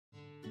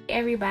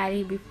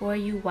everybody, before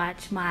you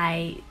watch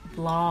my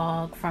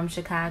vlog from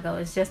Chicago,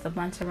 it's just a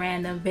bunch of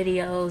random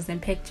videos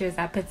and pictures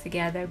I put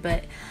together,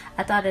 but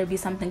I thought it'd be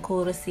something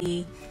cool to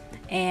see.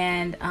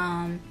 And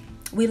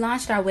we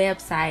launched our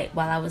website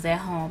while I was at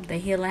home, the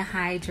Healing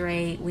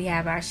Hydrate. We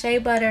have our shea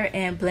butter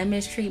and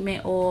blemish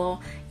treatment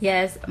oil.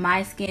 Yes,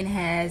 my skin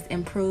has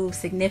improved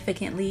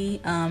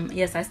significantly.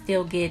 Yes, I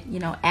still get, you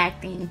know,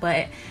 acne,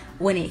 but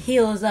when it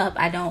heals up,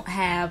 I don't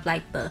have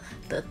like the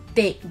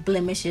thick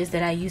blemishes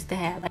that I used to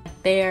have.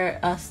 Like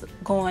they're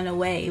going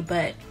away,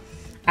 but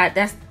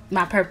that's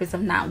my purpose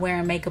of not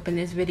wearing makeup in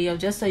this video,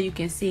 just so you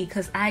can see,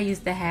 because I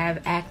used to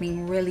have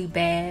acne really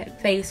bad,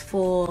 face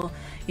full,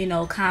 you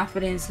know,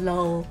 confidence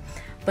low.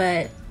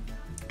 But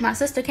my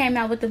sister came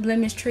out with the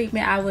blemish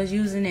treatment. I was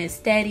using it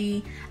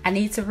steady. I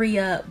need to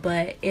re-up,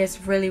 but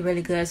it's really,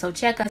 really good. So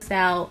check us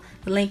out.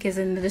 The link is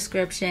in the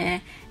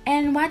description.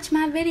 And watch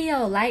my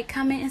video. Like,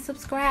 comment, and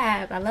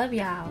subscribe. I love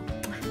y'all.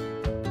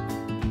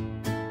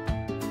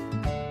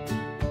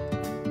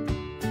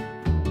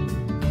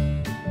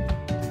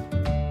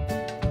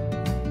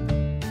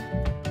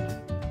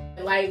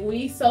 Like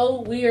we're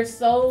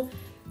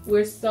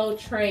so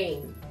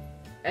trained,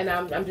 and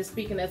I'm just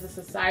speaking as a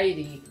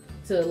society,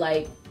 to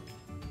like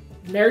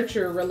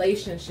nurture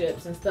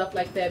relationships and stuff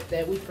like that,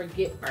 that we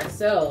forget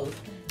ourselves.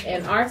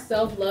 And our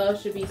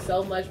self-love should be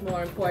so much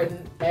more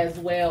important, as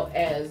well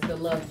as the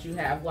love that you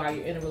have while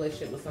you're in a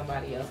relationship with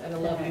somebody else, and the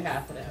love you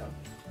have for them.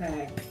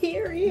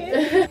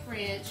 Period.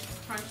 French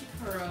crunchy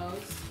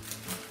curls.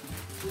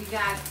 We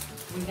got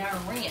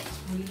ranch.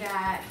 We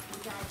got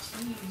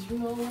cheese. You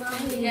know what I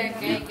mean? We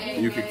got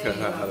gang. You can cut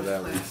her out of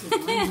that one.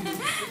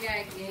 We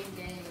got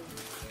gang.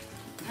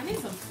 I need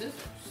some scissors.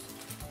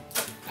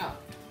 Oh.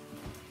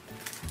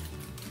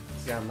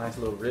 It's got a nice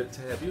little rib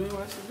tab. You ain't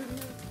watched the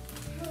video?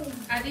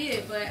 I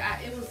did, but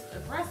it was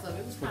aggressive.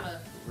 It was kind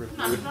of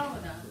not strong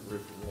enough.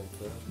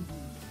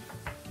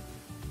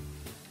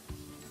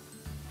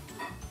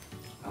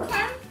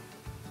 Okay.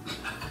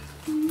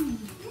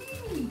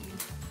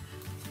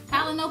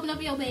 Alan, open up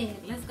your bag.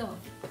 Let's go.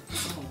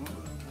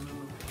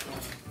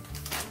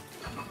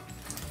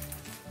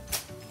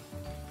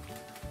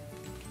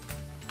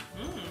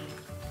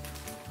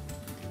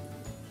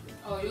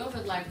 Oh, yours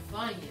is like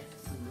Funyuns.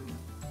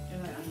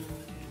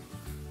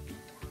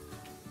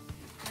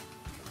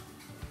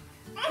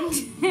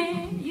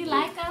 You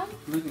like them?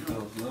 Look at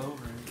those low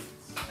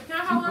rings. Can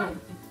I hold on?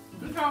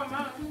 You try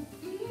mine.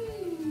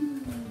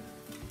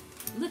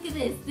 Look at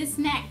this. This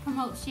snack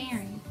promotes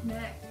sharing.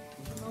 Snack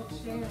promote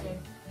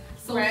sharing.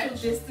 Social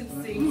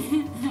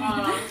distancing.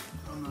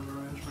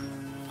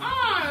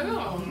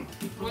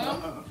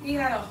 Well, he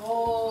had a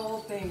whole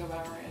thing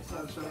about ranch.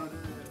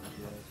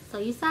 So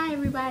you saw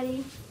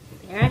everybody.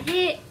 There I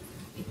hit.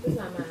 It's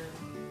not mine.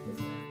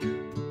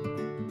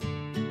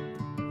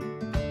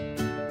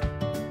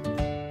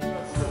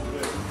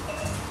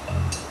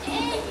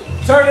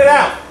 Turn it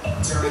out.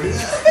 Turn it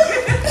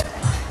out.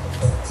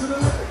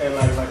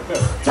 Everybody like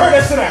that. Turn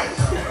that shit out.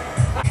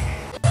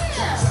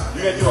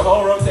 You gotta do a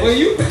whole rotation. Well,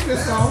 you picked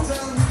this song.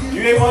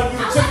 You didn't want to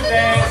do the chicken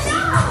dance.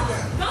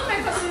 Don't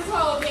make us this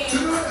whole thing.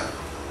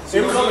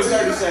 It was only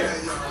 30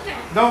 seconds.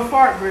 Don't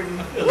fart,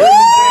 Brittany.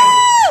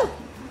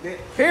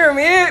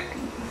 Pyramid.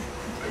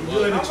 You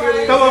doing the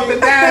cheerleading? Throw up the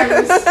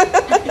diamonds.